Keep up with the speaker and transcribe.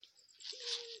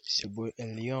It's your boy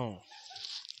Elion.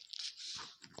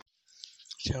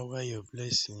 Shower your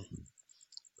blessing.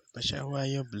 Papa, shower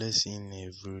your blessing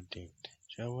every day.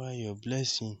 Shower your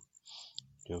blessing.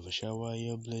 Jehovah, shower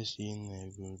your blessing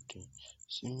every day.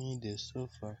 See me the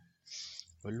suffer.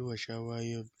 Oluwa, shower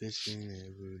your blessing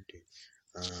every day.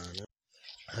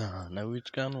 Now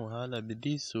which can wahala be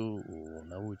this so?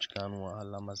 Now which can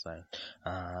wahala my side?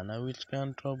 Now which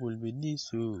can trouble be this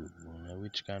so? Now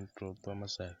which can trouble my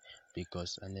side?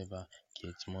 Because I never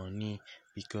get money,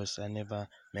 because I never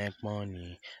make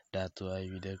money. That's why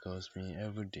you dey curse me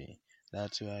every day.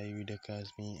 That's why you dey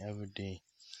curse me every day.